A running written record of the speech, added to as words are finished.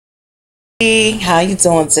Hey, how you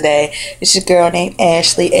doing today? It's your girl named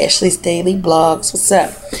Ashley, Ashley's Daily Blogs. What's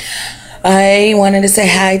up? I wanted to say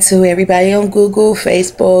hi to everybody on Google,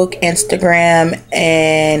 Facebook, Instagram,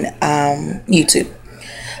 and YouTube.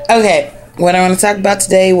 Okay, what I want to talk about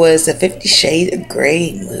today was the 50 Shades of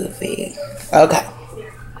Grey movie. Okay,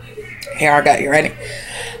 here I go. You ready?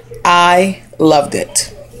 I loved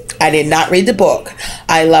it. I did not read the book.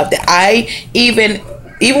 I loved it. I even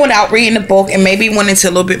without reading the book and maybe went into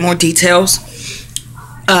a little bit more details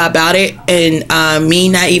about it, and me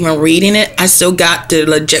not even reading it, I still got the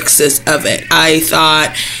logistics of it. I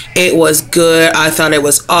thought it was good. I thought it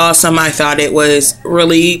was awesome. I thought it was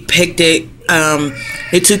really depicted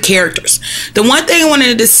the two characters. The one thing I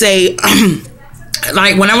wanted to say,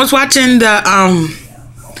 like when I was watching the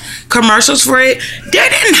commercials for it, they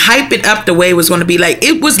didn't hype it up the way it was going to be. Like,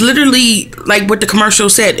 it was literally like what the commercial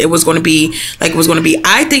said it was going to be. I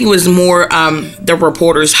think it was more the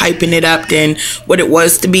reporters hyping it up than what it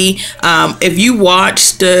was to be. If you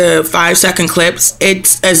watch the 5-second clips,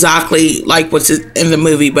 it's exactly like what's in the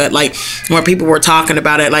movie, but like when people were talking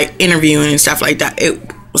about it, like interviewing and stuff like that, it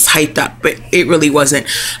was hyped up, but it really wasn't.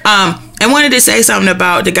 I wanted to say something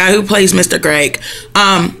about the guy who plays Mr. Greg.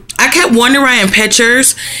 I kept wondering in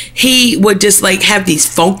pictures, he would just like have these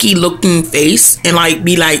funky looking face and like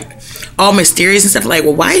be like all mysterious and stuff. Like,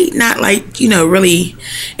 well, why not like, really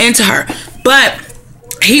into her? But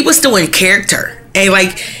he was still in character. And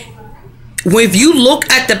like, if you look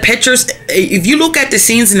at the pictures, if you look at the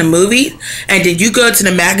scenes in the movie and then you go to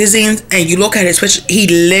the magazines and you look at his picture, he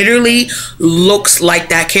literally looks like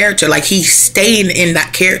that character. Like he's staying in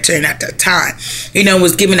that character, and at that time,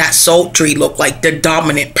 was giving that sultry look, like the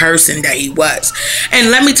dominant person that he was. And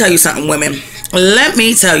let me tell you something, women. Let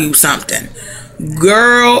me tell you something.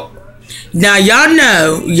 Girl, now y'all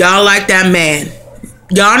know y'all like that man.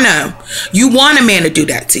 Y'all know you want a man to do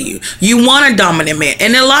that to you. You want a dominant man.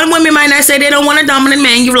 And a lot of women might not say they don't want a dominant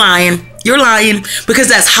man. You're lying. You're lying, because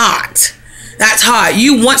that's hot. That's hot.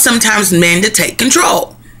 You want sometimes men to take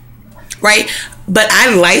control, right? But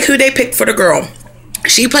I like who they picked for the girl.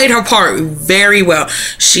 She played her part very well.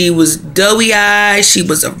 She was doughy-eyed. She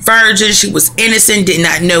was a virgin. She was innocent, did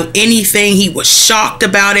not know anything. He was shocked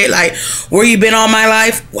about it. Like, where you been all my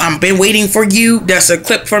life? I've been waiting for you. That's a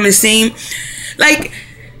clip from the scene. Like,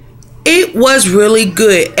 it was really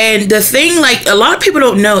good. And the thing, like, a lot of people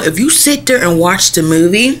don't know, if you sit there and watch the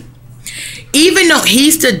movie, even though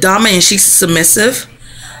he's the dominant and she's submissive,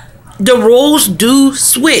 the roles do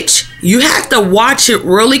switch. You have to watch it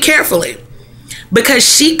really carefully, because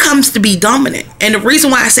she comes to be dominant. And the reason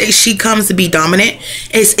why I say she comes to be dominant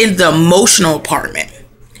is in the emotional department.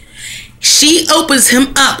 She opens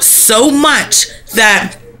him up so much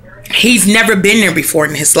that he's never been there before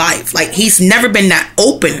in his life. Like, he's never been that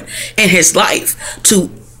open in his life to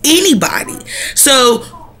anybody. So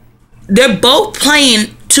they're both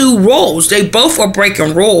playing two roles. They both are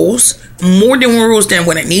breaking rules, more than rules than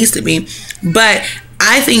what it needs to be. But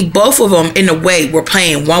I think both of them, in a way, were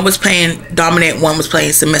playing. One was playing dominant, one was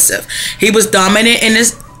playing submissive. He was dominant in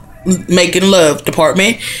his making love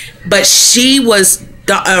department, but she was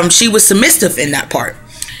submissive in that part.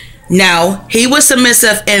 Now, he was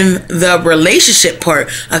submissive in the relationship part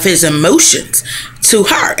of his emotions to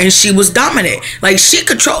her, and she was dominant. Like, she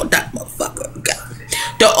controlled that motherfucker.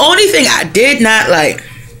 The only thing I did not like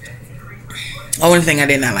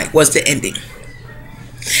was the ending.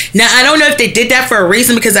 Now, I don't know if they did that for a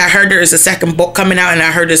reason, because I heard there is a second book coming out, and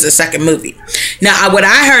I heard there's a second movie. Now, what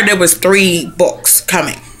I heard, there was 3 books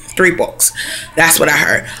coming. 3 books. That's what I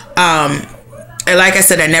heard. And like I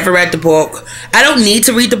said, I never read the book. I don't need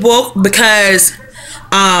to read the book, because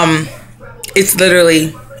it's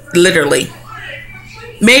literally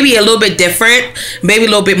maybe a little bit different, maybe a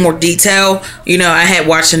little bit more detail. I had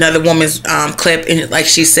watched another woman's clip, and like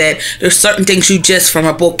she said, there's certain things you just from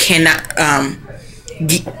a book cannot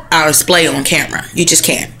display on camera. You just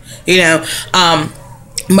can't.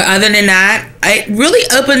 But other than that, it really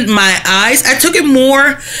opened my eyes. I took it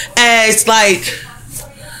more as like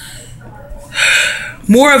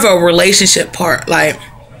more of a relationship part. Like,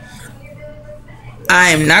 I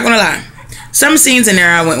am not gonna lie, some scenes in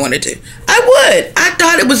there I wouldn't want to do. I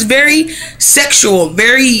thought it was very sexual,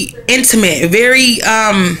 very intimate, very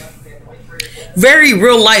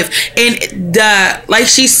real life. And like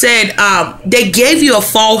she said, they gave you a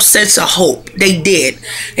false sense of hope. They did.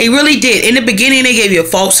 They really did. In the beginning, they gave you a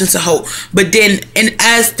false sense of hope. But then, and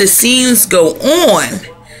as the scenes go on,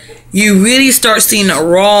 you really start seeing the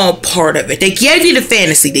raw part of it. They gave you the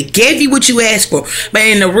fantasy. They gave you what you asked for. But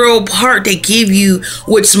in the real part, they give you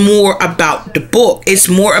what's more about the book. It's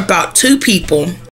more about two people